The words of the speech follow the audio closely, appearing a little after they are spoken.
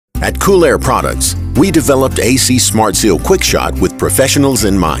At Cool Air Products, we developed AC Smart Seal Quick Shot with professionals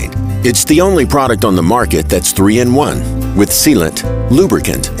in mind. It's the only product on the market that's 3-in-1, with sealant,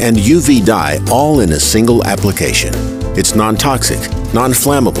 lubricant, and UV dye all in a single application. It's non-toxic,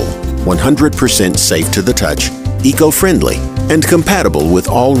 non-flammable, 100% safe to the touch, eco-friendly, and compatible with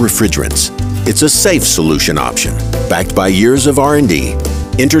all refrigerants. It's a safe solution option, backed by years of R&D,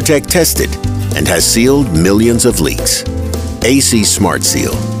 Intertech tested, and has sealed millions of leaks. AC Smart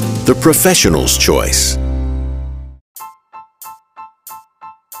Seal, the professional's choice.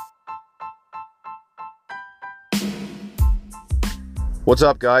 What's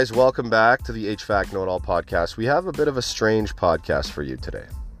up, guys? Welcome back to the HVAC Know It All podcast. We have a bit of a strange podcast for you today.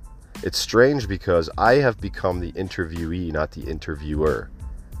 It's strange because I have become the interviewee, not the interviewer,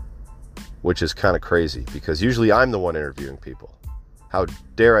 which is kind of crazy because usually I'm the one interviewing people. How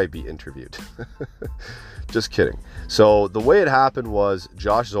dare I be interviewed? Just kidding. So the way it happened was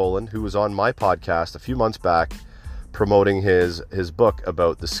Josh Zolan, who was on my podcast a few months back promoting his book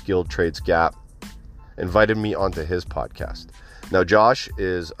about the skilled trades gap, invited me onto his podcast. Now, Josh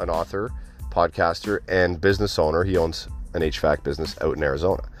is an author, podcaster, and business owner. He owns an HVAC business out in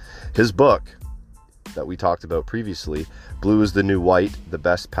Arizona. His book that we talked about previously, Blue is the New White, The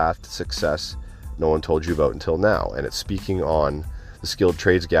Best Path to Success No One Told You About Until Now. And it's speaking on the skilled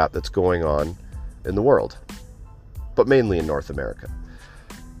trades gap that's going on in the world, but mainly in North America.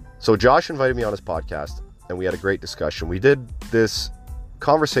 So Josh invited me on his podcast, and we had a great discussion. We did this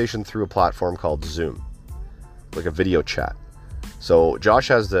conversation through a platform called Zoom, like a video chat. So Josh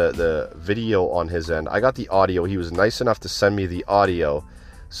has the video on his end. I got the audio. He was nice enough to send me the audio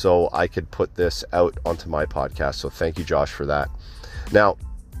so I could put this out onto my podcast. So thank you, Josh, for that. Now,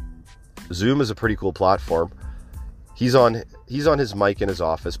 Zoom is a pretty cool platform. He's on his mic in his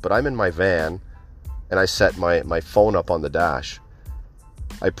office, but I'm in my van, and I set my phone up on the dash.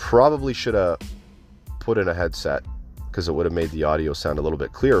 I probably should have put in a headset because it would have made the audio sound a little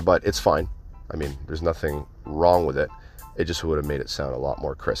bit clearer, but it's fine. I mean, there's nothing wrong with it. It just would have made it sound a lot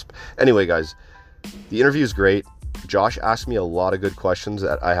more crisp. Anyway, guys, the interview is great. Josh asked me a lot of good questions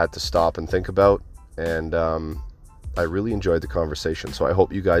that I had to stop and think about, and I really enjoyed the conversation, so I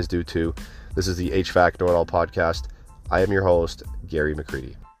hope you guys do too. This is the HVAC Know It All podcast. I am your host, Gary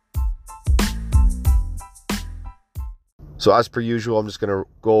McCready. So as per usual, I'm just going to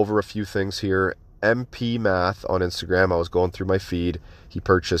go over a few things here. MP Math on Instagram, I was going through my feed. He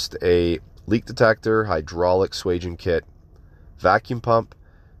purchased a leak detector, hydraulic swaging kit, vacuum pump,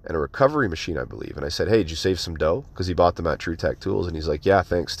 and a recovery machine, I believe. And I said, hey, did you save some dough? Because he bought them at TruTech Tools. And he's like, yeah,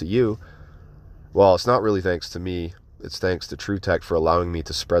 thanks to you. Well, it's not really thanks to me. It's thanks to TruTech for allowing me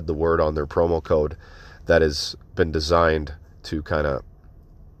to spread the word on their promo code that has been designed to kind of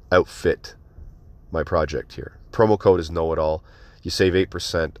outfit my project here. Promo code is Know It All. You save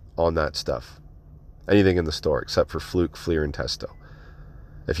 8% on that stuff. Anything in the store except for Fluke, FLIR, and Testo.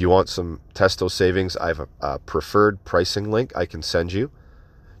 If you want some Testo savings, I have a preferred pricing link I can send you.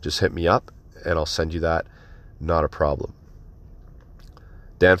 Just hit me up and I'll send you that. Not a problem.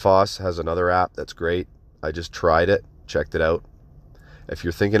 Danfoss has another app that's great. I just tried it, checked it out. If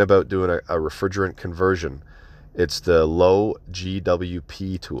you're thinking about doing a refrigerant conversion, it's the low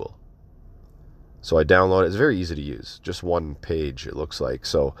GWP tool. So I download it. It's very easy to use. Just one page, it looks like.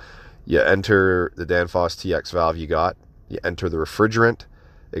 So you enter the Danfoss TX valve you got. You enter the refrigerant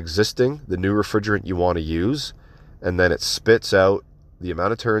existing, the new refrigerant you want to use, and then it spits out the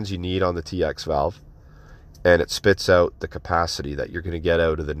amount of turns you need on the TX valve, and it spits out the capacity that you're going to get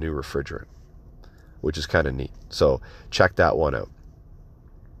out of the new refrigerant, which is kind of neat. So check that one out.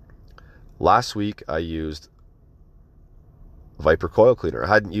 Last week I used Viper Coil Cleaner. I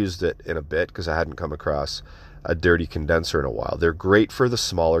hadn't used it in a bit because I hadn't come across a dirty condenser in a while. They're great for the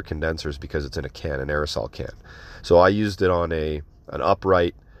smaller condensers because it's in a can, an aerosol can. So I used it on an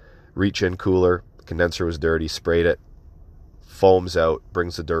upright reach-in cooler. The condenser was dirty, sprayed it, foams out,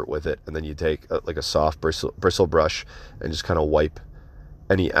 brings the dirt with it, and then you take like a soft bristle brush and just kind of wipe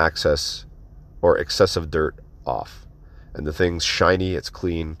any excess or excessive dirt off. And the thing's shiny, it's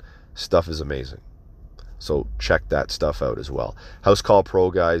clean, stuff is amazing. So check that stuff out as well. House Call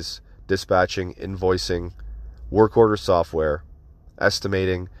Pro, guys, dispatching, invoicing, work order software,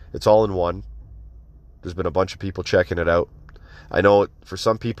 estimating, it's all in one. There's been a bunch of people checking it out. I know for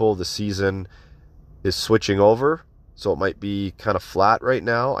some people the season is switching over, so it might be kind of flat right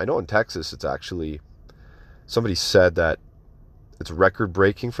now. I know in Texas it's actually, somebody said that it's record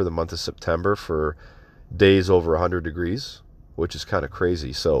breaking for the month of September for days over 100 degrees, which is kind of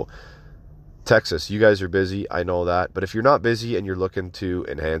crazy. So Texas, you guys are busy, I know that. But if you're not busy and you're looking to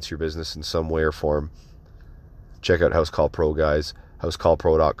enhance your business in some way or form, check out House Call Pro, guys.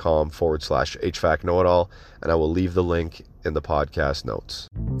 housecallpro.com/HVAC know-it-all, and I will leave the link in the podcast notes.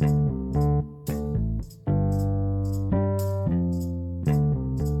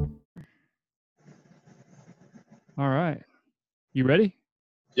 All right. You ready?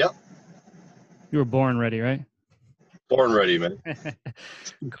 Yep. You were born ready, right? Born ready, man.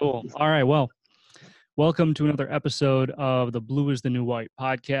 Cool. All right. Well, welcome to another episode of the Blue is the New White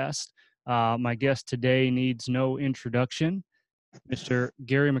podcast. My guest today needs no introduction, Mr.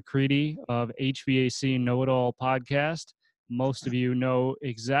 Gary McCready of HVAC Know-It-All podcast. Most of you know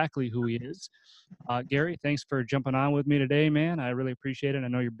exactly who he is. Gary, thanks for jumping on with me today, man. I really appreciate it. I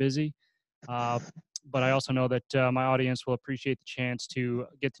know you're busy, but I also know that my audience will appreciate the chance to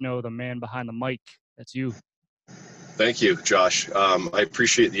get to know the man behind the mic. That's you. Thank you, Josh. I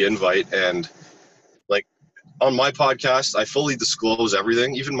appreciate the invite, and on my podcast, I fully disclose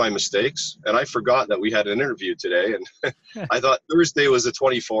everything, even my mistakes. And I forgot that we had an interview today, and I thought Thursday was the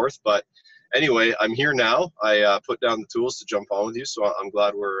 24th. But anyway, I'm here now. I put down the tools to jump on with you, so I'm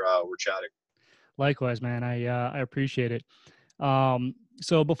glad we're chatting. Likewise, man. I appreciate it.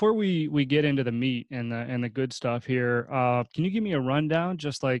 So before we get into the meat and the good stuff here, can you give me a rundown,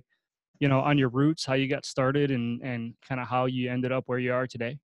 just like, on your roots, how you got started and kind of how you ended up where you are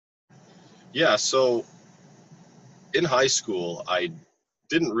today? Yeah. So in high school, I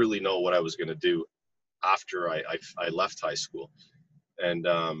didn't really know what I was going to do after I left high school. And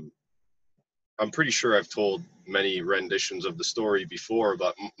I'm pretty sure I've told many renditions of the story before,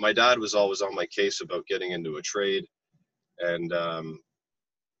 but my dad was always on my case about getting into a trade. And I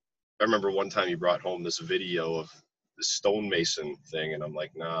remember one time he brought home this video of the stonemason thing, and I'm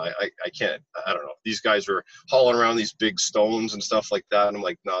like, nah, I can't. I don't know. These guys were hauling around these big stones and stuff like that, and I'm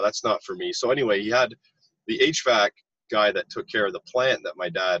like, no, that's not for me. So anyway, he had the HVAC guy that took care of the plant that my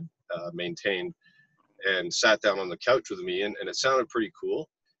dad maintained, and sat down on the couch with me, and it sounded pretty cool.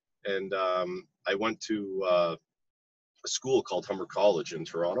 And I went to a school called Humber College in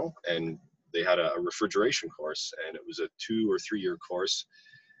Toronto, and they had a refrigeration course, and it was a 2 or 3 year course.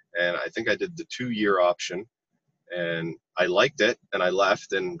 And I think I did the 2-year option, and I liked it, and I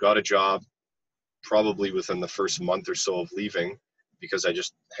left and got a job probably within the first month or so of leaving, because I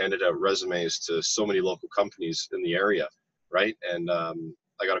just handed out resumes to so many local companies in the area, right? And I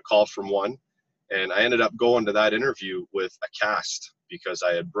got a call from one, and I ended up going to that interview with a cast because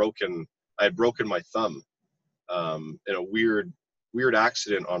I had broken my thumb in a weird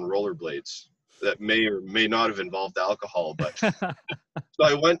accident on rollerblades that may or may not have involved alcohol. But so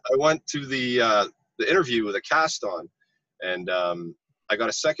I went to the interview with a cast on, and I got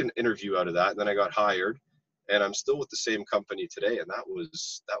a second interview out of that, and then I got hired, and I'm still with the same company today, and that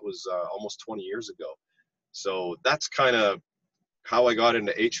was almost 20 years ago. So that's kind of how I got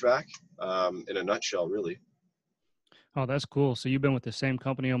into HVAC in a nutshell, really. Oh, that's cool. So you've been with the same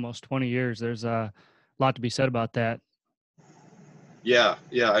company almost 20 years. There's a lot to be said about that. Yeah.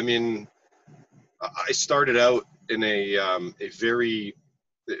 I mean, I started out in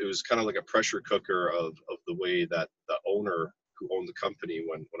it was kind of like a pressure cooker of the way that the owner who owned the company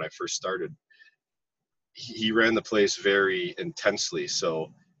when I first started, he ran the place very intensely.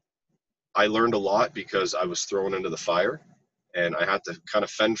 So I learned a lot because I was thrown into the fire, and I had to kind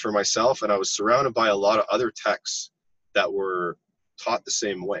of fend for myself, and I was surrounded by a lot of other techs that were taught the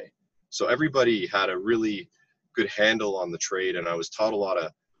same way. So everybody had a really good handle on the trade, and I was taught a lot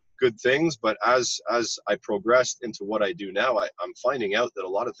of good things. But as I progressed into what I do now, I'm finding out that a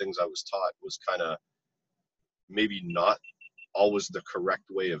lot of things I was taught was kind of maybe not always the correct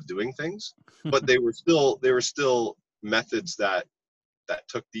way of doing things, but they were still methods that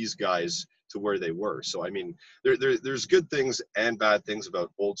took these guys to where they were. So I mean, there's good things and bad things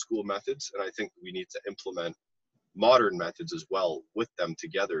about old school methods, and I think we need to implement modern methods as well with them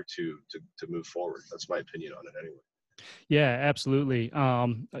together to move forward. That's my opinion on it anyway. Yeah, absolutely.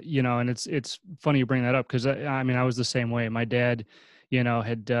 And it's funny you bring that up, because I mean, I was the same way. My dad,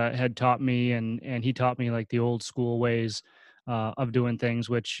 had taught me, and he taught me like the old school ways of doing things,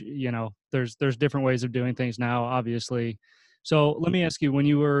 which, there's different ways of doing things now, obviously. So let me ask you, when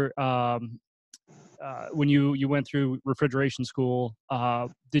you were when you went through refrigeration school,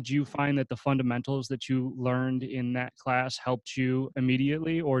 did you find that the fundamentals that you learned in that class helped you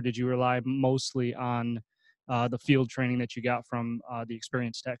immediately, or did you rely mostly on the field training that you got from the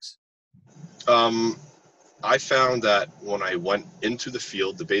experienced techs? I found that when I went into the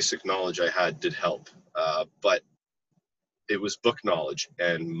field, the basic knowledge I had did help, but it was book knowledge.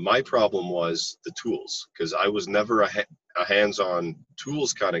 And my problem was the tools, because I was never a hands-on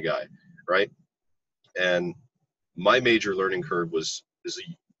tools kind of guy, right? And my major learning curve was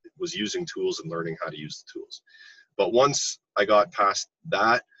using tools and learning how to use the tools. But once I got past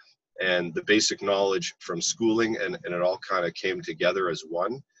that and the basic knowledge from schooling, and it all kind of came together as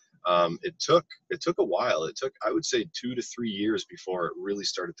one, it took a while. It took, I would say, 2 to 3 years before it really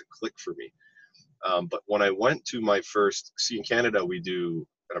started to click for me. But when I went to my first, see, in Canada, we do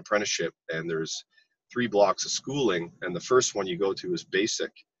an apprenticeship, and there's 3 blocks of schooling, and the first one you go to is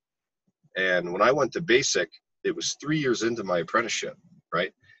basic. And when I went to basic, it was 3 years into my apprenticeship,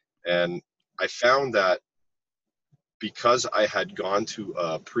 right? And I found that because I had gone to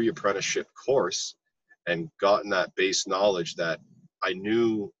a pre-apprenticeship course and gotten that base knowledge, that I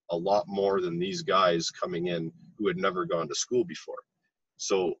knew a lot more than these guys coming in who had never gone to school before.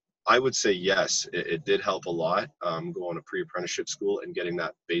 So I would say yes, it did help a lot, going to pre-apprenticeship school and getting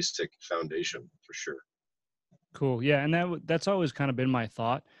that basic foundation for sure. Cool. Yeah, and that's always kind of been my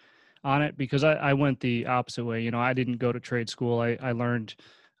thought on it, because I went the opposite way. I didn't go to trade school. I learned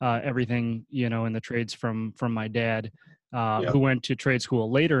everything, in the trades from my dad, Yeah. who went to trade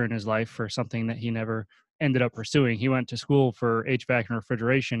school later in his life for something that he never ended up pursuing. He went to school for HVAC and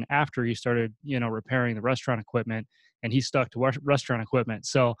refrigeration after he started, repairing the restaurant equipment, and he stuck to restaurant equipment.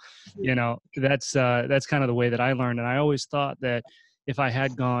 So, that's kind of the way that I learned. And I always thought that if I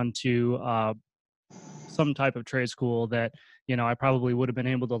had gone to some type of trade school, that I probably would have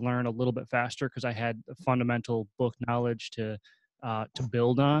been able to learn a little bit faster, because I had the fundamental book knowledge to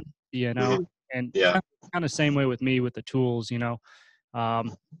build on. Mhm. And Yeah. kind of same way with me with the tools. The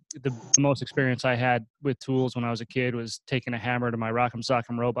most experience I had with tools when I was a kid was taking a hammer to my Rock'em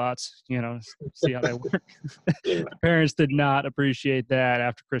Sock'em robots, see how they work. Yeah. My parents did not appreciate that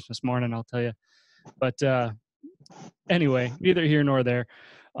after Christmas morning, I'll tell you. But anyway, neither here nor there.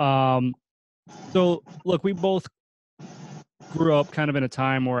 So look, we both grew up kind of in a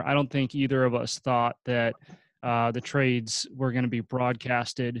time where I don't think either of us thought that the trades were going to be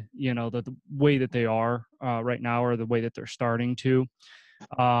broadcasted, the way that they are right now, or the way that they're starting to.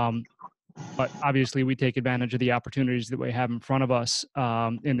 But obviously, we take advantage of the opportunities that we have in front of us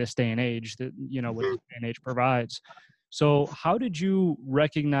in this day and age, that what this day and age provides. So, how did you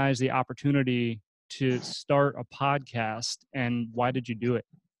recognize the opportunity to start a podcast, and why did you do it?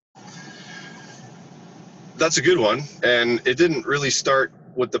 That's a good one. And it didn't really start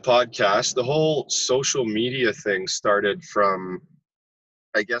with the podcast. The whole social media thing started from,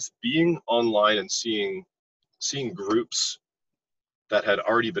 I guess, being online and seeing groups that had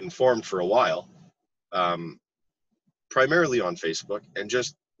already been formed for a while, um, primarily on Facebook, and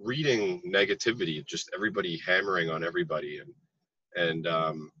just reading negativity, just everybody hammering on everybody. And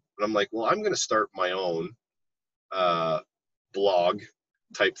I'm like, well, I'm going to start my own blog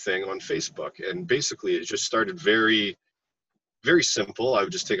type thing on Facebook. And basically, it just started very, very simple. I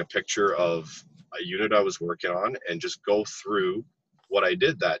would just take a picture of a unit I was working on and just go through what I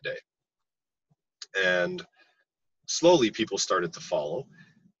did that day. And slowly people started to follow.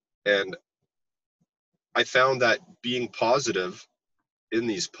 And I found that being positive in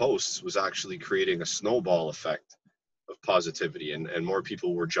these posts was actually creating a snowball effect of positivity, and more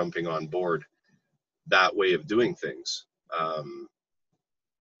people were jumping on board that way of doing things.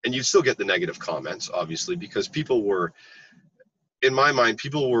 And you still get the negative comments, obviously, because people were, in my mind,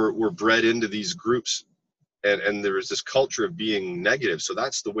 people were bred into these groups, and there was this culture of being negative. So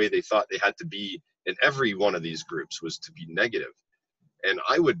that's the way they thought they had to be in every one of these groups, was to be negative. And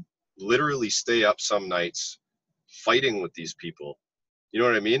I would literally stay up some nights fighting with these people, you know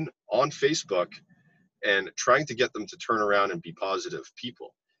what I mean, on Facebook, and trying to get them to turn around and be positive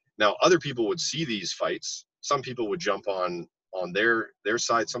people. Now, other people would see these fights. Some people would jump on their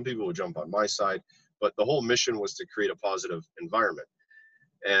side. Some people would jump on my side. But the whole mission was to create a positive environment.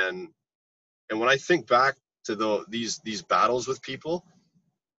 And when I think back to these battles with people,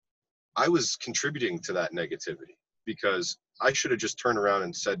 I was contributing to that negativity, because I should have just turned around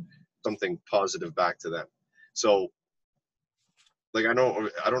and said something positive back to them. So, like, I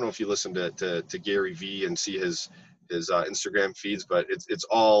don't know if you listen to Gary Vee and see his Instagram feeds, but it's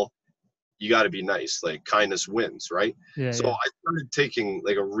all, you got to be nice, like kindness wins, right? Yeah, So yeah. I started taking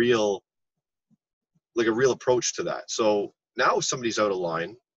like a real approach to that. So now if somebody's out of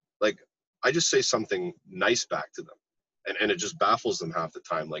line, like, I just say something nice back to them, and it just baffles them half the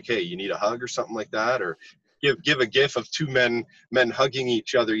time. Like, hey, you need a hug or something like that, or give a gif of two men hugging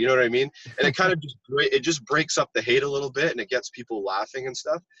each other. You know what I mean? And it kind of just breaks up the hate a little bit, and it gets people laughing and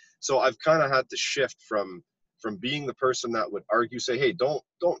stuff. So I've kind of had to shift from being the person that would argue, say, hey, don't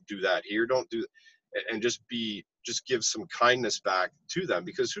do that here, don't do that, and just give some kindness back to them,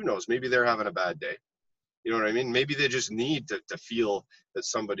 because who knows, maybe they're having a bad day. You know what I mean? Maybe they just need to feel that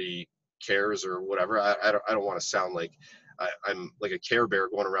somebody cares or whatever. I don't want to sound like I'm like a Care Bear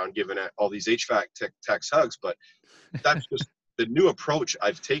going around giving all these HVAC techs hugs, but that's just the new approach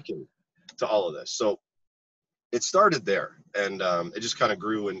I've taken to all of this. So it started there, and it just kind of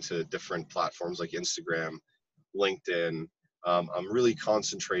grew into different platforms like Instagram, LinkedIn. I'm really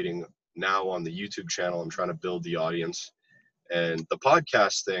concentrating now on the YouTube channel. I'm trying to build the audience, and the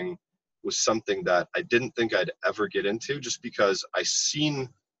podcast thing was something that I didn't think I'd ever get into, just because I seen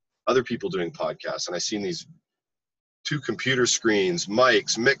other people doing podcasts, and I seen these 2 computer screens,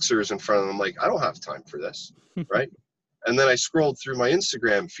 mics, mixers in front of them. I'm like, I don't have time for this, right? And then I scrolled through my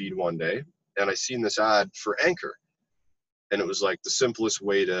Instagram feed one day, and I seen this ad for Anchor. And it was like the simplest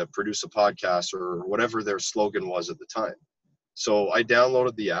way to produce a podcast, or whatever their slogan was at the time. So I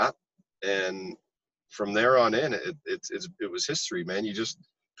downloaded the app, and from there on in, it was history, man. You just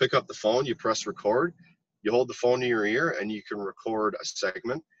pick up the phone, you press record, you hold the phone to your ear, and you can record a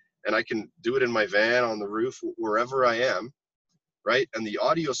segment. And I can do it in my van, on the roof, wherever I am, right? And the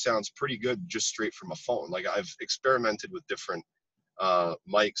audio sounds pretty good just straight from a phone. Like, I've experimented with different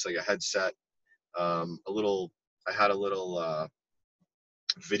mics, like a headset, I had a little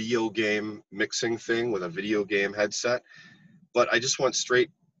video game mixing thing with a video game headset, but I just went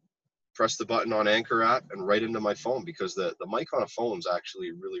straight, press the button on Anchor app, and right into my phone, because the mic on a phone is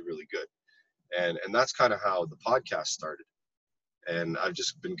actually really, really good. And that's kind of how the podcast started. And I've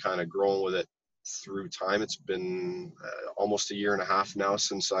just been kind of growing with it through time. It's been almost 1.5 years now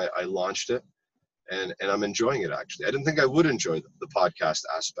since I launched it. And I'm enjoying it, actually. I didn't think I would enjoy the podcast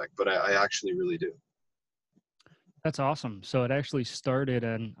aspect, but I actually really do. That's awesome. So it actually started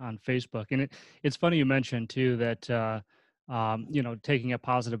on Facebook, and it's funny you mentioned too that taking a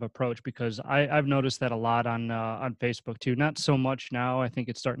positive approach, because I've noticed that a lot on Facebook too. Not so much now. I think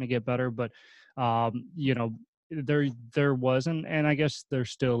it's starting to get better, but there wasn't, and I guess there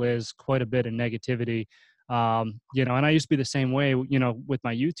still is quite a bit of negativity. And I used to be the same way. With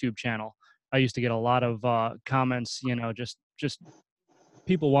my YouTube channel, I used to get a lot of comments. Just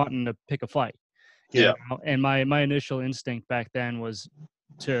people wanting to pick a fight. Yeah. And my initial instinct back then was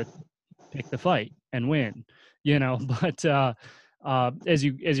to pick the fight and win, but as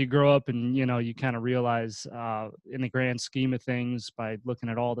you grow up and, you kind of realize in the grand scheme of things, by looking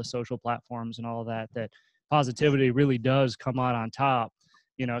at all the social platforms and all of that, that positivity really does come out on top.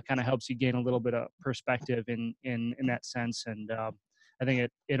 It kind of helps you gain a little bit of perspective in that sense. And I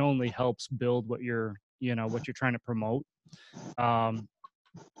think it only helps build what you're trying to promote.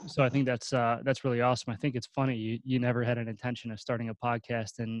 So I think that's really awesome. I think it's funny you never had an intention of starting a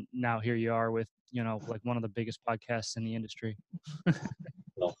podcast, and now here you are with like one of the biggest podcasts in the industry.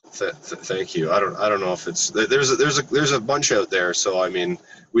 Well, thank you. I don't know if it's there's a bunch out there. So I mean,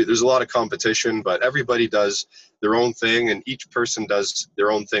 there's a lot of competition, but everybody does their own thing, and each person does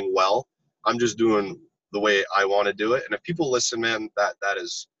their own thing well. I'm just doing the way I want to do it, and if people listen, man, that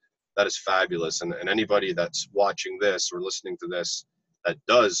is fabulous. And anybody that's watching this or listening to this that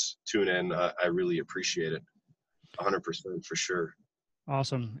does tune in, I really appreciate it. 100% for sure.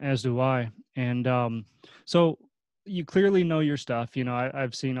 Awesome, as do I. And so you clearly know your stuff.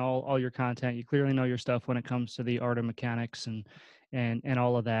 I've seen all your content. You clearly know your stuff when it comes to the art of mechanics and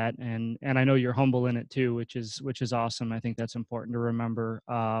all of that. And I know you're humble in it too, which is awesome. I think that's important to remember.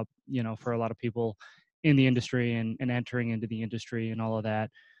 For a lot of people in the industry and entering into the industry and all of that.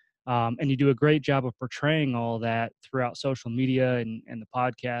 And you do a great job of portraying all that throughout social media and the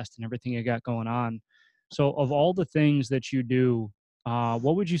podcast and everything you got going on. So of all the things that you do,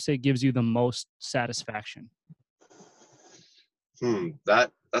 what would you say gives you the most satisfaction?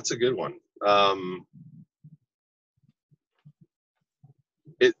 That's a good one.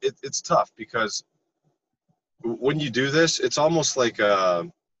 It's tough, because when you do this, it's almost like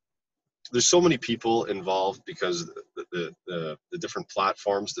there's so many people involved, because the different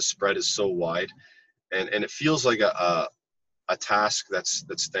platforms, the spread is so wide, and it feels like a task that's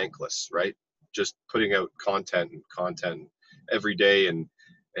thankless, right? Just putting out content every day, and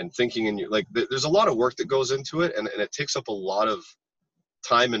thinking, and like there's a lot of work that goes into it, and it takes up a lot of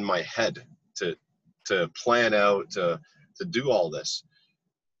time in my head to plan out, to do all this.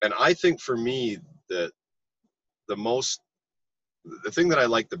 And I think for me, the thing that I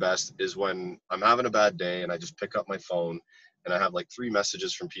like the best is when I'm having a bad day and I just pick up my phone and I have like 3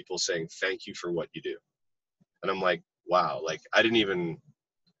 messages from people saying, thank you for what you do. And I'm like, wow, like I didn't even,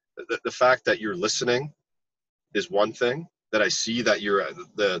 the fact that you're listening is one thing, that I see that you're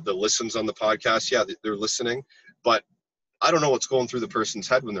the listens on the podcast. Yeah, they're listening, but I don't know what's going through the person's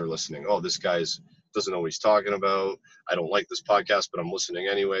head when they're listening. Oh, this guy's doesn't know what he's talking about. I don't like this podcast, but I'm listening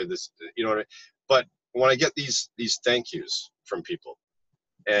anyway. You know what I mean? But when I get these thank yous from people,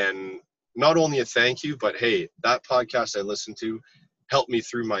 and not only a thank you, but hey, that podcast I listened to helped me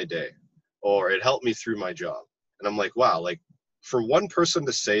through my day, or it helped me through my job. And I'm like, wow, like for one person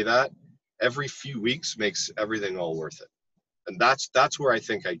to say that every few weeks makes everything all worth it. And that's where I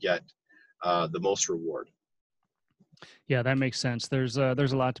think I get the most reward. Yeah, that makes sense. There's a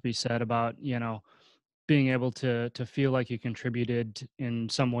lot to be said about, being able to feel like you contributed in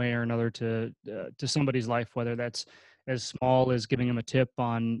some way or another to somebody's life, whether that's as small as giving them a tip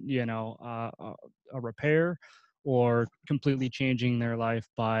on, a repair, or completely changing their life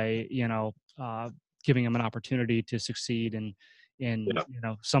by, giving them an opportunity to succeed in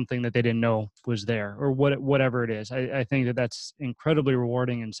Yeah. something that they didn't know was there, or whatever it is. I think that that's incredibly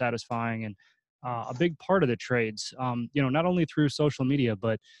rewarding and satisfying, and a big part of the trades. Not only through social media,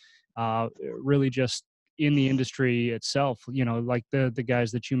 but really just in the industry itself, like the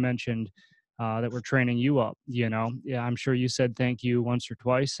guys that you mentioned that were training you up. Yeah, I'm sure you said thank you once or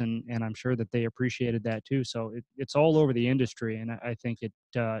twice, and I'm sure that they appreciated that too. So it's all over the industry, and I think it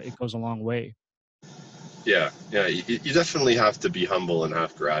goes a long way. Yeah, you definitely have to be humble and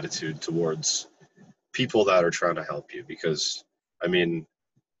have gratitude towards people that are trying to help you, because I mean,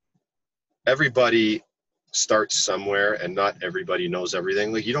 everybody starts somewhere and not everybody knows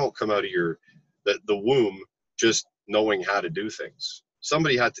everything. Like, you don't come out of the womb just knowing how to do things.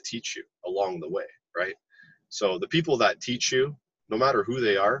 Somebody had to teach you along the way, right? So the people that teach you, no matter who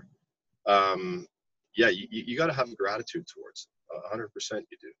they are, yeah, you got to have gratitude towards them. 100%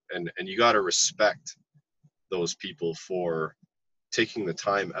 you do. And you got to respect those people for taking the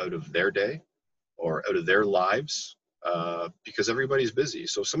time out of their day or out of their lives, because everybody's busy.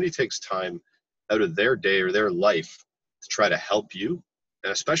 So if somebody takes time out of their day or their life to try to help you,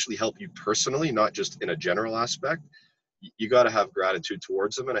 and especially help you personally, not just in a general aspect, you got to have gratitude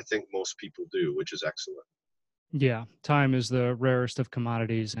towards them. And I think most people do, which is excellent. Yeah, time is the rarest of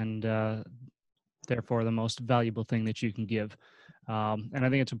commodities, and therefore the most valuable thing that you can give. And I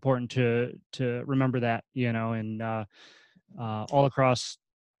think it's important to remember that, and all across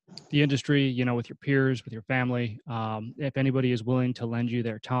the industry, with your peers, with your family. If anybody is willing to lend you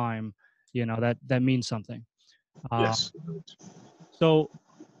their time, that means something. Uh, Yes. so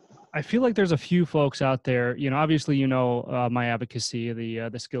I feel like there's a few folks out there, obviously, my advocacy,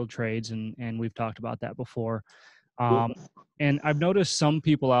 the skilled trades, and we've talked about that before. Um, and I've noticed some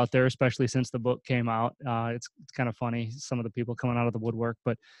people out there, especially since the book came out. It's kind of funny, some of the people coming out of the woodwork,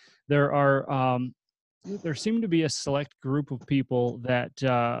 but there are there seem to be a select group of people that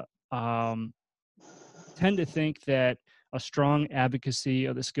um, tend to think that a strong advocacy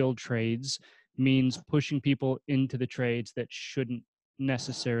of the skilled trades means pushing people into the trades that shouldn't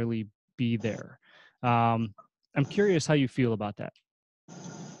necessarily be there. Um, I'm curious how you feel about that.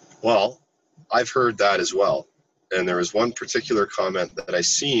 Well, I've heard that as well. And there was one particular comment that I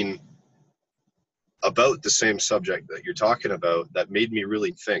seen about the same subject that you're talking about that made me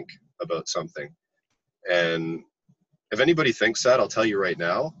really think about something. And if anybody thinks that, I'll tell you right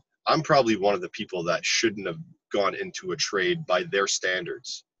now, I'm probably one of the people that shouldn't have gone into a trade by their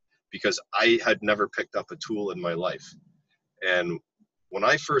standards, because I had never picked up a tool in my life. And when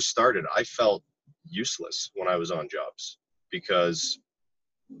I first started, I felt useless when I was on jobs, because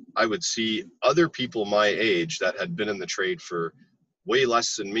I would see other people my age that had been in the trade for way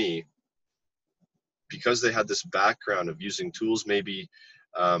less than me, because they had this background of using tools. Maybe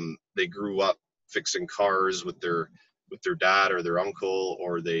they grew up fixing cars with their dad or their uncle,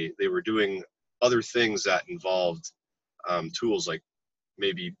 or they were doing other things that involved tools, like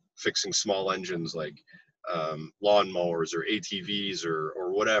maybe fixing small engines, like lawn mowers or ATVs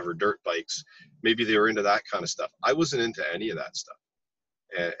or whatever, dirt bikes. Maybe they were into that kind of stuff. I wasn't into any of that stuff.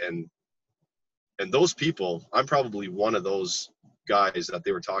 And and those people, I'm probably one of those guys that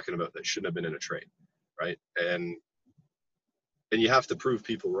they were talking about that shouldn't have been in a trade, right? And you have to prove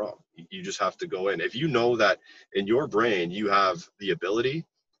people wrong. You just have to go in. If you know that in your brain you have the ability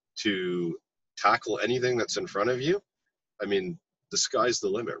to tackle anything that's in front of you, I mean, the sky's the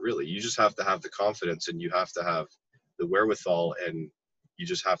limit, really. You just have to have the confidence, and you have to have the wherewithal, and you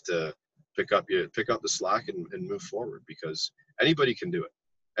just have to pick up the slack and move forward, because anybody can do it.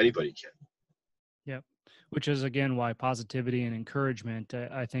 Anybody can. Yep. Which is again why positivity and encouragement,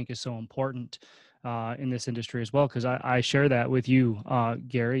 I think, is so important in this industry as well. Because I share that with you,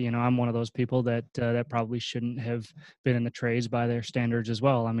 Gary. I'm one of those people that probably shouldn't have been in the trades by their standards as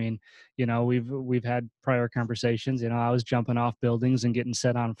well. I mean, we've had prior conversations. I was jumping off buildings and getting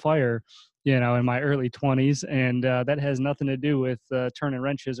set on fire, in my early 20s, and that has nothing to do with turning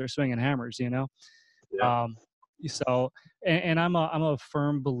wrenches or swinging hammers. Yeah. Um, so, and I'm a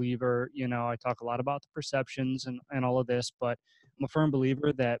firm believer. I talk a lot about the perceptions and all of this, but I'm a firm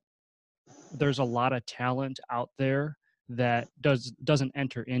believer that there's a lot of talent out there that doesn't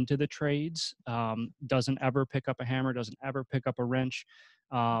enter into the trades, doesn't ever pick up a hammer, doesn't ever pick up a wrench,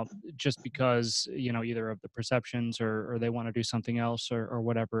 uh, just because, you know, either of the perceptions, or they want to do something else, or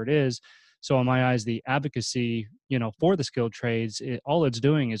whatever it is. So in my eyes, the advocacy, you know, for the skilled trades, all it's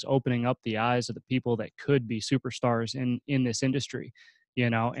doing is opening up the eyes of the people that could be superstars in this industry, you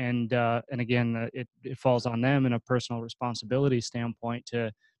know. And again, it falls on them in a personal responsibility standpoint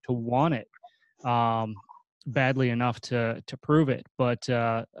to want it, um, badly enough to prove it. But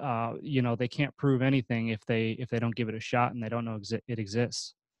you know, they can't prove anything if they don't give it a shot and they don't know it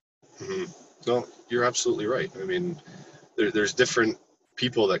exists. Hmm. No, you're absolutely right. I mean, there's different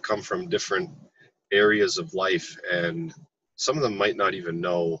people that come from different areas of life, and some of them might not even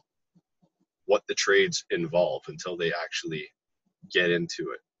know what the trades involve until they actually get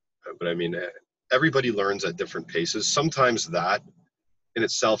into it. But I mean, everybody learns at different paces. Sometimes that in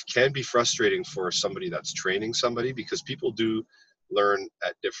itself can be frustrating for somebody that's training somebody, because people do learn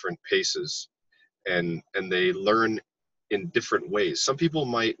at different paces, and they learn in different ways. Some people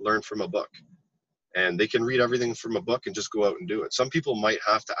might learn from a book and they can read everything from a book and just go out and do it. Some people might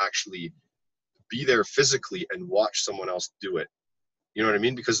have to actually be there physically and watch someone else do it. You know what I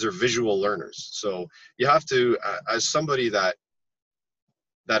mean? Because they're visual learners. So you have to, as somebody that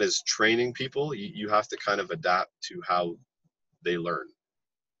is training people, you have to kind of adapt to how they learn.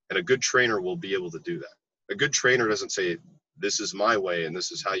 And a good trainer will be able to do that. A good trainer doesn't say, this is my way and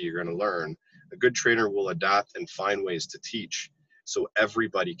this is how you're going to learn. A good trainer will adapt and find ways to teach so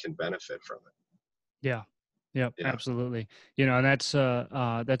everybody can benefit from it. Yeah. Yep, Yeah. absolutely. You know, and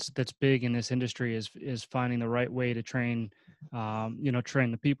that's big in this industry, is finding the right way to train, you know,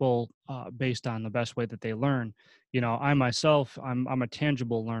 train the people based on the best way that they learn. You know, I myself, I'm a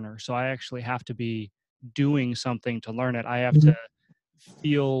tangible learner, so I actually have to be doing something to learn it. I have to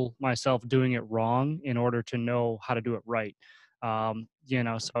feel myself doing it wrong in order to know how to do it right. You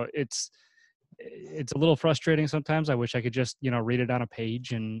know, so it's a little frustrating sometimes. I wish I could just, you know, read it on a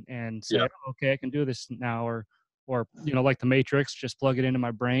page and say, Yeah. "Oh, okay, I can do this now," or you know, like the Matrix, just plug it into my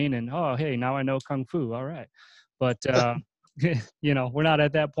brain and, oh, hey, now I know kung fu. All right. But you know, we're not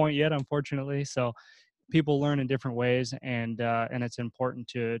at that point yet, unfortunately. So people learn in different ways, and it's important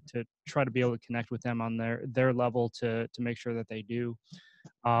to try to be able to connect with them on their level to make sure that they do.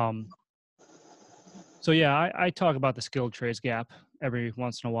 Um, so yeah, I talk about the skilled trades gap every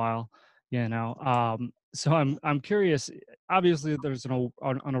once in a while, you know. So I'm curious. Obviously, there's an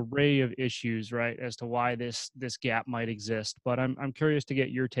array of issues, right, as to why this gap might exist. But I'm curious to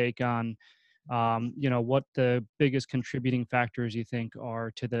get your take on, you know, what the biggest contributing factors you think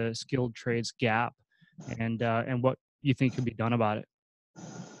are to the skilled trades gap, and what you think can be done about it.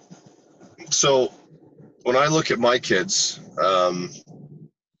 So when I look at my kids,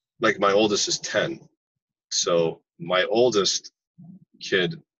 like my oldest is 10. So my oldest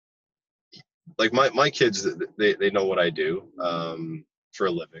kid, like my kids, they know what I do for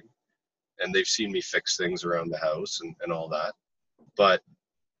a living, and they've seen me fix things around the house and all that. But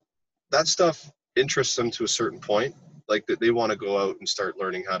that stuff interests them to a certain point. Like that, they want to go out and start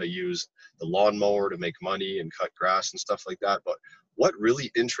learning how to use the lawnmower to make money and cut grass and stuff like that. But what really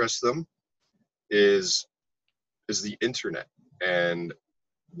interests them is the internet, and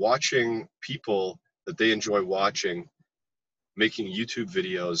watching people that they enjoy watching making YouTube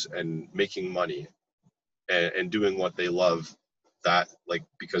videos and making money, and doing what they love. That, like,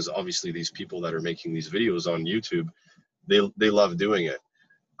 because obviously these people that are making these videos on YouTube, they love doing it,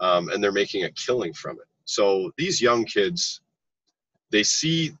 and they're making a killing from it. So these young kids, they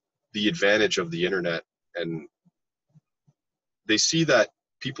see the advantage of the internet, and they see that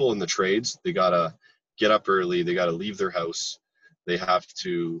people in the trades, they gotta get up early, they gotta leave their house, they have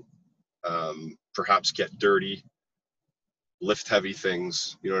to perhaps get dirty, lift heavy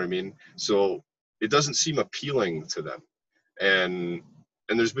things, you know what I mean? So it doesn't seem appealing to them. And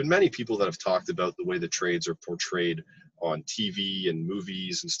there's been many people that have talked about the way the trades are portrayed on TV and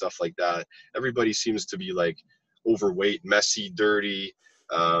movies and stuff like that. Everybody seems to be like overweight, messy, dirty.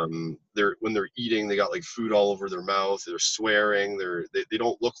 They're, when they're eating, they got like food all over their mouth. They're swearing. They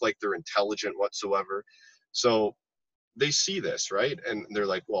don't look like they're intelligent whatsoever. So they see this, right? And they're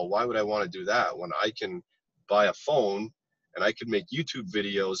like, well, why would I want to do that when I can buy a phone and I could make YouTube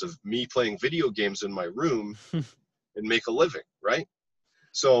videos of me playing video games in my room and make a living, right?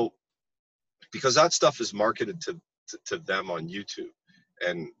 So because that stuff is marketed to them on YouTube,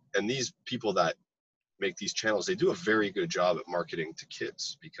 and these people that make these channels, they do a very good job at marketing to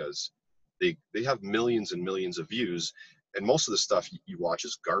kids, because they have millions and millions of views, and most of the stuff you watch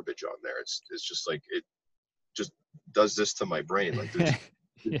is garbage on there. It's just like, it just does this to my brain. Like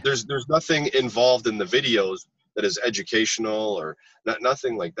Yeah. there's nothing involved in the videos that is educational or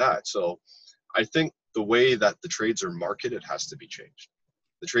nothing like that. So I think the way that the trades are marketed has to be changed.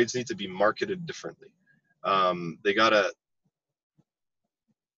 The trades need to be marketed differently. They gotta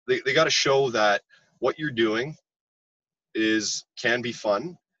they gotta show that what you're doing can be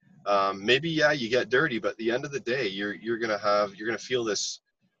fun. Maybe yeah, you get dirty, but at the end of the day, you're gonna feel this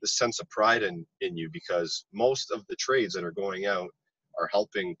sense of pride in you, because most of the trades that are going out are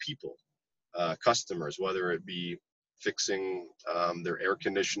helping people, customers, whether it be fixing their air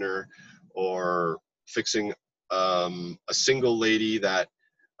conditioner, or fixing a single lady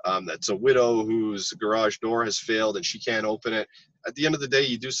that's a widow whose garage door has failed and she can't open it. At the end of the day,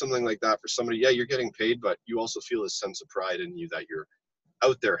 you do something like that for somebody, yeah, you're getting paid, but you also feel a sense of pride in you that you're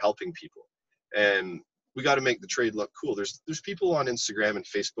out there helping people. And we got to make the trade look cool. There's people on Instagram and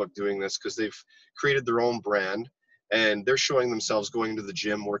Facebook doing this because they've created their own brand, and they're showing themselves going to the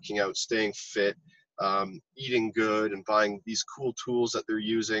gym, working out, staying fit, eating good, and buying these cool tools that they're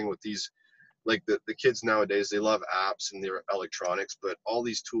using with these, like the kids nowadays, they love apps and their electronics, but all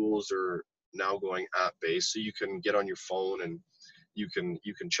these tools are now going app based, so you can get on your phone and you can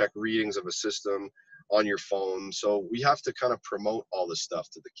check readings of a system on your phone. So we have to kind of promote all this stuff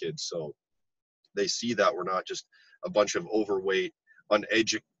to the kids, so they see that we're not just a bunch of overweight,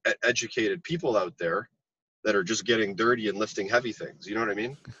 uneducated people out there that are just getting dirty and lifting heavy things. You know what I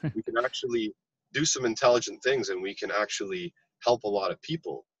mean? We can actually do some intelligent things, and we can actually help a lot of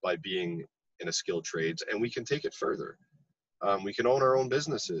people by being in a skilled trades, and we can take it further. We can own our own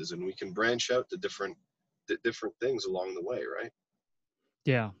businesses, and we can branch out to different things along the way, right?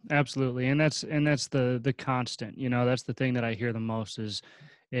 Yeah, absolutely. And that's the constant, that's the thing that I hear the most is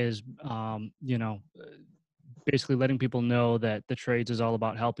basically letting people know that the trades is all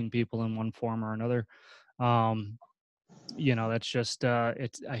about helping people in one form or another. Um, that's just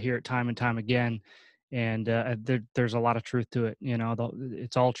it's I hear it time and time again, and there's a lot of truth to it.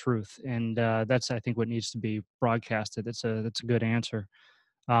 It's all truth, and that's, I think, what needs to be broadcasted. That's a good answer.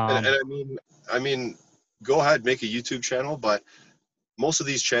 And Um, I mean, go ahead, make a YouTube channel, but most of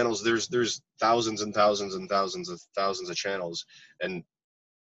these channels, there's thousands and thousands and thousands of channels, and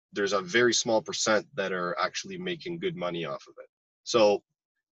there's a very small percent that are actually making good money off of it. So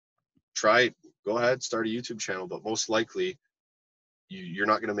go ahead, start a YouTube channel, but most likely you're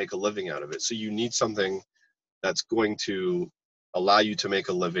not going to make a living out of it. So you need something that's going to allow you to make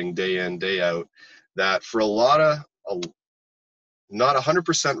a living day in, day out. That for a lot of, not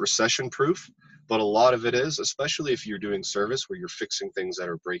 100% recession proof, but a lot of it is, especially if you're doing service where you're fixing things that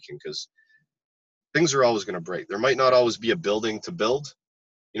are breaking, because things are always going to break. There might not always be a building to build,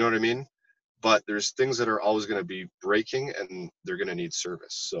 you know what I mean? But there's things that are always going to be breaking, and they're going to need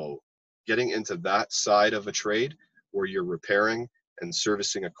service. So getting into that side of a trade where you're repairing and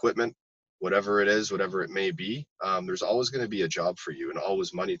servicing equipment, whatever it is, whatever it may be, there's always going to be a job for you and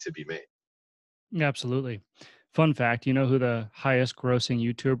always money to be made. Absolutely. Fun fact, you know who the highest grossing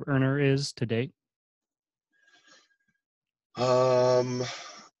YouTube earner is to date? Um,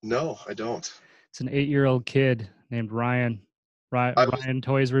 no, I don't. It's an 8-year-old kid named Ryan. I was Ryan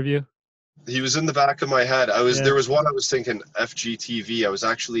Toys Review. He was in the back of my head. Yeah. There was one I was thinking FGTV. I was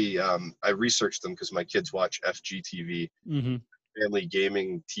actually I researched them because my kids watch FGTV, Hmm. Family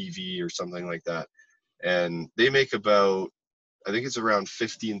Gaming TV or something like that, and they make about, I think it's around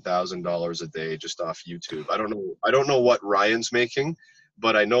 $15,000 a day just off YouTube. I don't know what Ryan's making,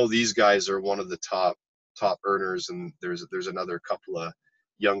 but I know these guys are one of the top earners, and there's another couple of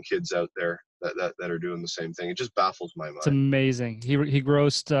young kids out there that are doing the same thing. It just baffles my It's mind. amazing. He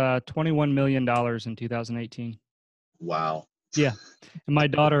grossed $21 million in 2018. Wow. Yeah, and my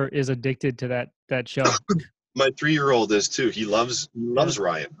daughter is addicted to that show. My 3-year-old is too. He loves Yeah,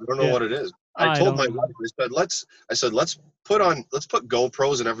 Ryan. I don't know yeah. what it is. I I told don't my know. wife, let's put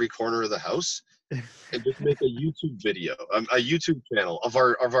GoPros in every corner of the house and just make a YouTube video, a YouTube channel of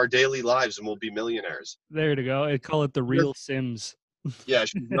our daily lives, and we'll be millionaires. There to go. I call it the She does- real Sims. Yeah,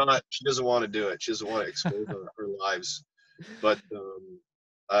 she doesn't want to do it. She doesn't want to expose her lives. But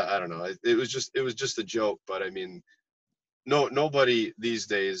I don't know. It was just a joke. But I mean, nobody these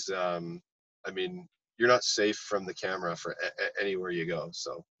days. I mean, you're not safe from the camera for anywhere you go.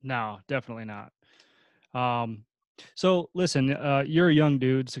 So. No, definitely not. Um, so listen, you're a young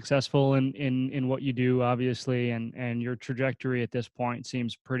dude, successful in what you do, obviously, and your trajectory at this point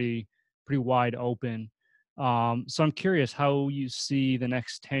seems pretty wide open. So I'm curious how you see the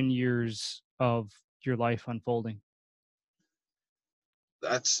next 10 years of your life unfolding.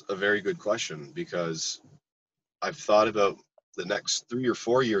 That's a very good question, because I've thought about the next 3 or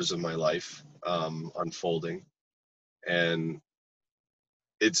 4 years of my life unfolding, and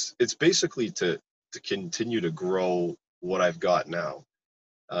it's basically to continue to grow what I've got now.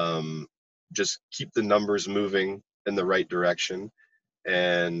 Just keep the numbers moving in the right direction,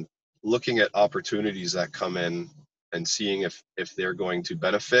 and looking at opportunities that come in and seeing if they're going to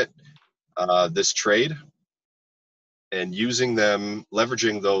benefit this trade, and using them,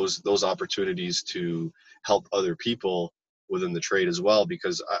 leveraging those opportunities to help other people within the trade as well.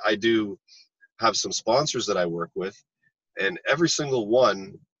 Because I do have some sponsors that I work with, and every single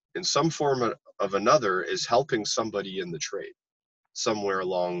one, in some form of another, is helping somebody in the trade somewhere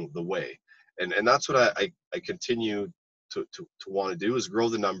along the way. And that's what I continue to want to do, is grow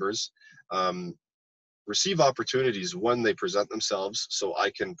the numbers, receive opportunities when they present themselves, so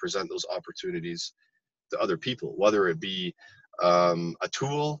I can present those opportunities to other people, whether it be a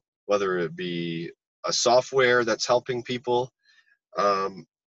tool, whether it be a software that's helping people,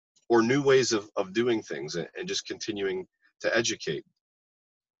 or new ways of doing things, and just continuing to educate.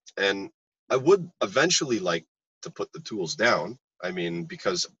 And I would eventually like to put the tools down. I mean,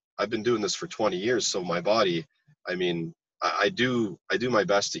 because I've been doing this for 20 years, so my body, I mean, I do my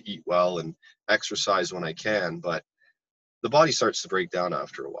best to eat well and exercise when I can, but the body starts to break down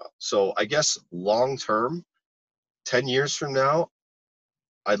after a while. So I guess long term, 10 years from now,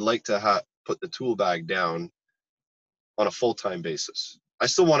 I'd like to put the tool bag down on a full-time basis. I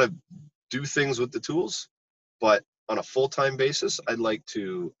still want to do things with the tools, but on a full-time basis, I'd like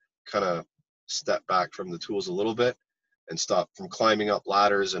to kind of step back from the tools a little bit and stop from climbing up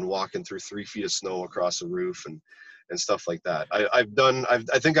ladders and walking through 3 feet of snow across a roof and stuff like that. I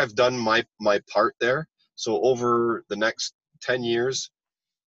think I've done my part there. So over the next 10 years,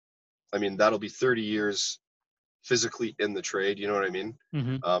 I mean, that'll be 30 years physically in the trade. You know what I mean?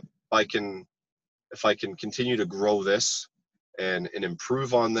 Mm-hmm. If I can continue to grow this and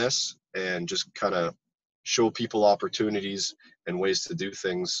improve on this, and just kind of show people opportunities and ways to do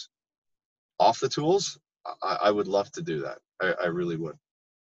things off the tools, I would love to do that. I really would.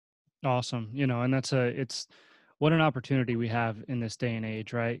 Awesome. And it's what an opportunity we have in this day and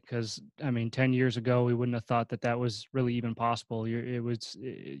age, right? Because I mean, 10 years ago, we wouldn't have thought that was really even possible.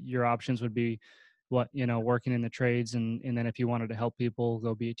 Your options would be working in the trades, and then if you wanted to help people,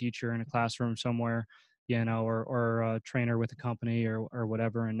 go be a teacher in a classroom somewhere, or a trainer with a company or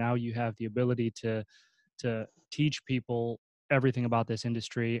whatever. And now you have the ability to teach people everything about this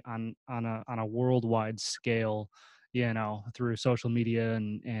industry on a worldwide scale, through social media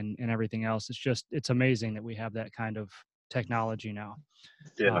and everything else. It's amazing that we have that kind of technology now.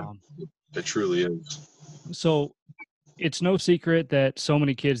 Yeah, it truly is. So it's no secret that so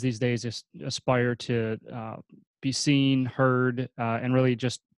many kids these days just aspire to be seen, heard, and really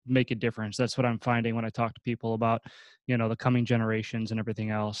just make a difference. That's what I'm finding when I talk to people about, the coming generations and everything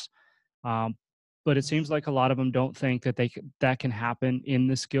else. But it seems like a lot of them don't think that that can happen in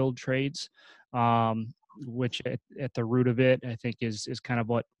the skilled trades, which at the root of it, I think is kind of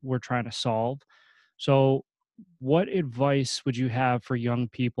what we're trying to solve. So what advice would you have for young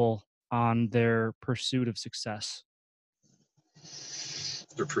people on their pursuit of success?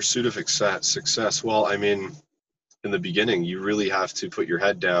 The pursuit of success. Well, I mean, in the beginning, you really have to put your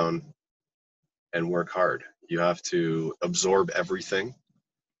head down and work hard. You have to absorb everything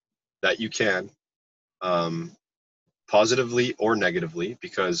that you can, positively or negatively,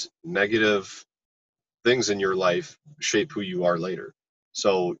 because negative things in your life shape who you are later.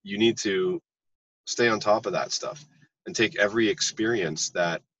 So you need to stay on top of that stuff and take every experience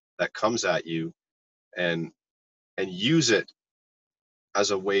that comes at you, and use it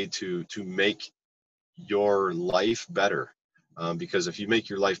as a way to make your life better. Because if you make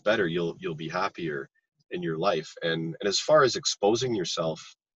your life better, you'll be happier in your life. And as far as exposing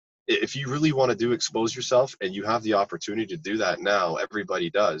yourself, if you really want to expose yourself, and you have the opportunity to do that now, everybody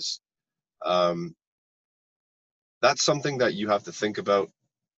does. That's something that you have to think about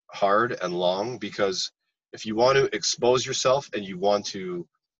hard and long, because if you want to expose yourself and you want to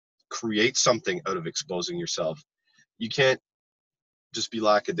create something out of exposing yourself, you can't just be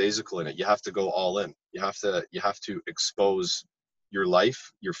lackadaisical in it. You have to go all in. You have to expose your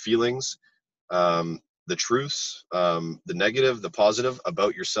life, your feelings, the truths, the negative, the positive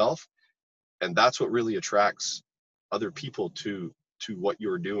about yourself, and that's what really attracts other people to what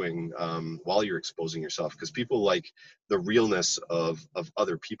you're doing, while you're exposing yourself, because people like the realness of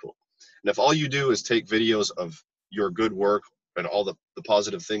other people. And if all you do is take videos of your good work and all the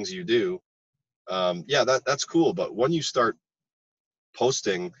positive things you do, yeah, that's cool. But when you start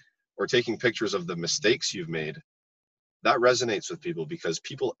posting or taking pictures of the mistakes you've made, that resonates with people, because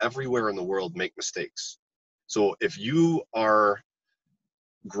people everywhere in the world make mistakes. So if you are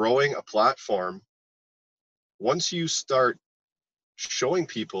growing a platform, once you start showing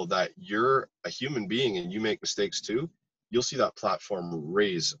people that you're a human being and you make mistakes too, you'll see that platform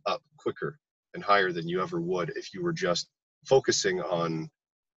raise up quicker and higher than you ever would if you were just focusing on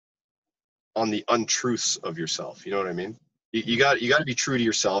the untruths of yourself. You know what I mean? You got to be true to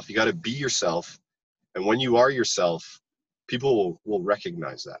yourself. You got to be yourself. And when you are yourself, people will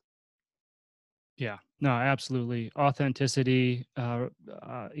recognize that. Yeah, no, absolutely. Authenticity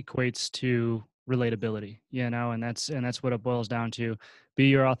equates to relatability, and that's what it boils down to. Be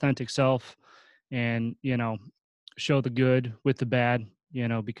your authentic self, and show the good with the bad.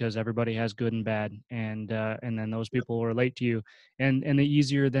 Because everybody has good and bad, and then those people will relate to you, and the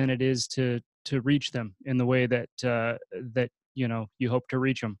easier then it is to reach them in the way that that you hope to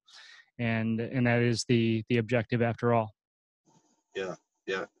reach them, and that is the objective after all. Yeah,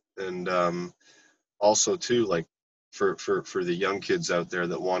 yeah, and also too, like for the young kids out there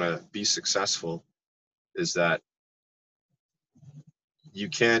that want to be successful, is that you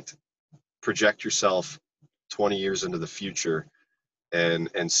can't project yourself 20 years into the future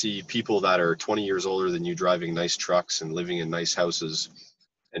and see people that are 20 years older than you driving nice trucks and living in nice houses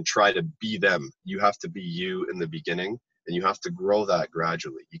and try to be them. You have to be you in the beginning, and you have to grow that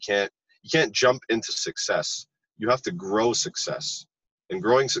gradually. You can't jump into success. You have to grow success. And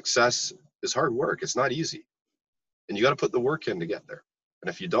growing success is hard work. It's not easy. And you got to put the work in to get there. And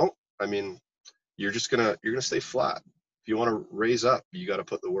if you don't, I mean, you're gonna stay flat. If you want to raise up, you got to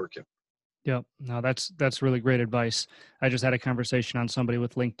put the work in. Yep. No, that's really great advice. I just had a conversation on somebody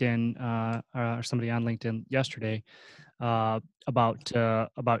with LinkedIn, or somebody on LinkedIn yesterday, about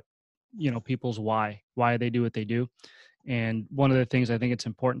people's why they do what they do. And one of the things I think it's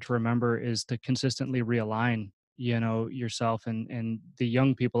important to remember is to consistently realign, yourself, and the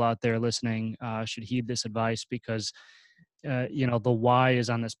young people out there listening should heed this advice, because the why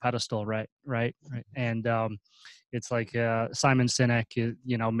is on this pedestal, right, and it's like Simon Sinek,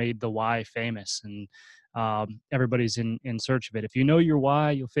 made the why famous, and everybody's in search of it. If you know your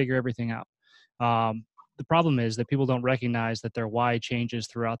why, you'll figure everything out. The problem is that people don't recognize that their why changes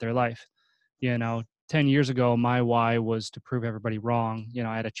throughout their life. 10 years ago, my why was to prove everybody wrong.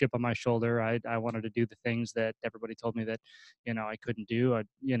 I had a chip on my shoulder. I wanted to do the things that everybody told me that, I couldn't do.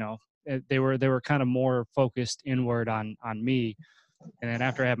 They were kind of more focused inward on me. And then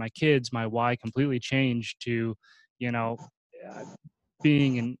after I had my kids, my why completely changed to, you know, uh,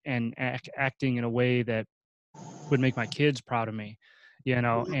 being and acting in a way that would make my kids proud of me.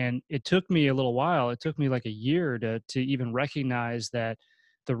 And it took me a little while. It took me like a year to even recognize that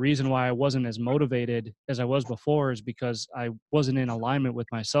the reason why I wasn't as motivated as I was before is because I wasn't in alignment with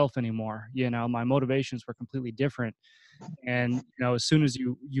myself anymore. My motivations were completely different. And as soon as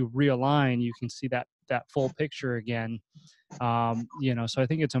you realign, you can see that full picture again. So I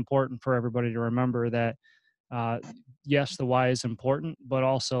think it's important for everybody to remember that uh, yes, the why is important, but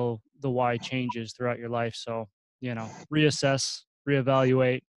also the why changes throughout your life. So reassess,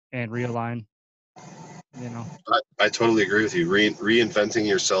 reevaluate, and realign. I totally agree with you. Reinventing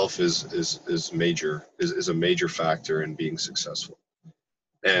yourself is major, is a major factor in being successful.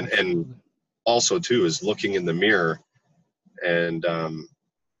 And also too is looking in the mirror and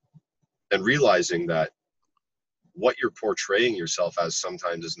realizing that what you're portraying yourself as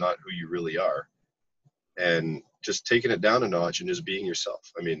sometimes is not who you really are, and just taking it down a notch and just being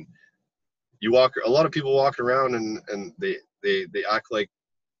yourself. I mean, a lot of people walk around and they act like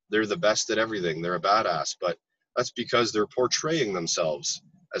they're the best at everything. They're a badass, but that's because they're portraying themselves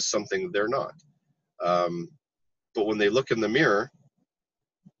as something they're not. But when they look in the mirror,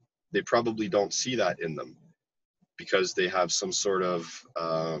 they probably don't see that in them because they have some sort of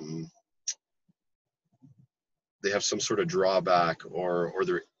drawback, or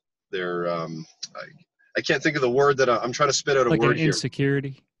they're I can't think of the word that I'm trying to spit out a like word an insecurity.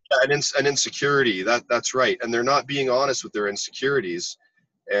 here. Yeah, an insecurity. That's right. And they're not being honest with their insecurities.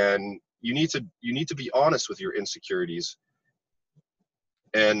 And you need to be honest with your insecurities.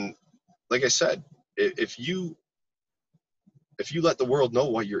 And like I said, if you let the world know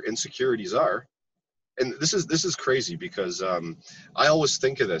what your insecurities are, and this is crazy because I always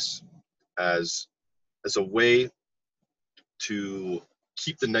think of this as a way to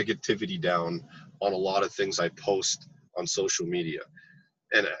keep the negativity down on a lot of things I post on social media.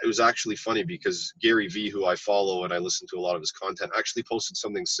 And it was actually funny because Gary Vee, who I follow and I listen to a lot of his content, actually posted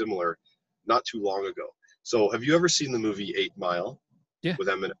something similar not too long ago. So have you ever seen the movie 8 Mile? Yeah. With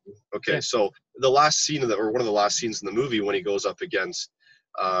Eminem? Okay, Yeah. so the last scene or one of the last scenes in the movie, when he goes up against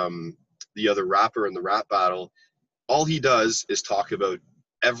the other rapper in the rap battle, all he does is talk about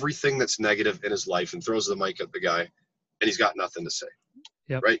everything that's negative in his life and throws the mic at the guy, and he's got nothing to say.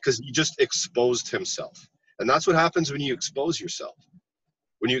 Yep. Right? Because he just exposed himself. And that's what happens when you expose yourself.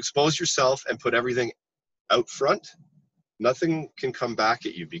 when you expose yourself and put everything out front, nothing can come back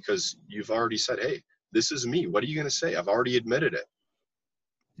at you because you've already said, hey, this is me. What are you going to say? I've already admitted it.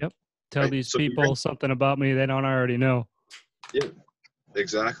 Yep. Tell Right? these So people something about me they don't already know. yeah,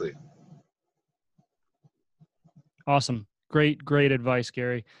 exactly. Awesome. Great advice,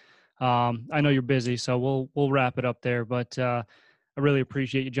 Gary. I know you're busy, so we'll wrap it up there. But I really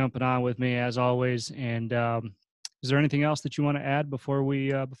appreciate you jumping on with me as always. And is there anything else that you want to add before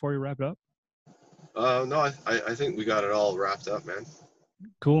we wrap it up? No, I think we got it all wrapped up, man.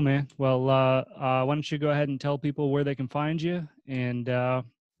 Cool, man. Well, why don't you go ahead and tell people where they can find you, and then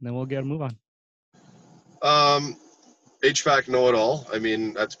we'll get a move on. HVAC Know It All. I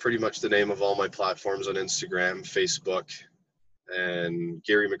mean, that's pretty much the name of all my platforms on Instagram, Facebook, and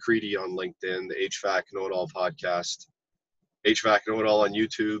Gary McCready on LinkedIn, the HVAC Know It All podcast, HVAC Know It All on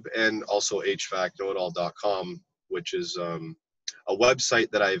YouTube, and also HVACKnowItAll.com, which is a website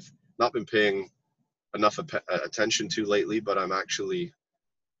that I've not been paying enough attention to lately, but I'm actually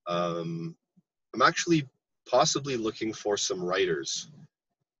possibly looking for some writers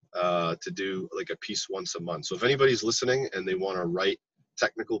to do like a piece once a month. So if anybody's listening and they want to write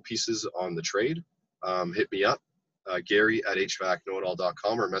technical pieces on the trade, hit me up, Gary at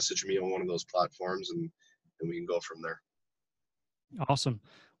HVACKnowItAll.com, or message me on one of those platforms, and we can go from there. Awesome.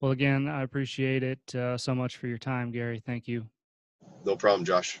 Well, again, I appreciate it so much for your time, Gary. Thank you. No problem,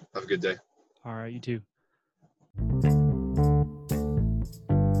 Josh. Have a good day. All right, you too.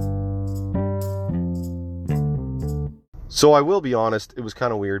 So I will be honest, it was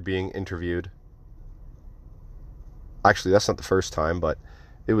kind of weird being interviewed. Actually, that's not the first time, but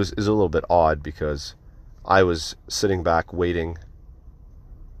it was a little bit odd because I was sitting back waiting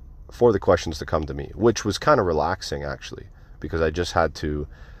for the questions to come to me, which was kind of relaxing actually, because I just had to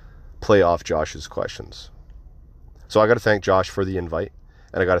play off Josh's questions. So I got to thank Josh for the invite,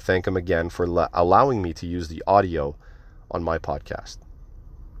 and I got to thank him again for allowing me to use the audio on my podcast,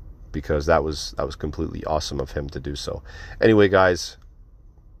 because that was completely awesome of him to do so. Anyway, guys,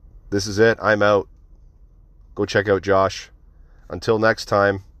 this is it. I'm out. Go check out Josh. Until next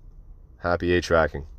time, happy HVACing.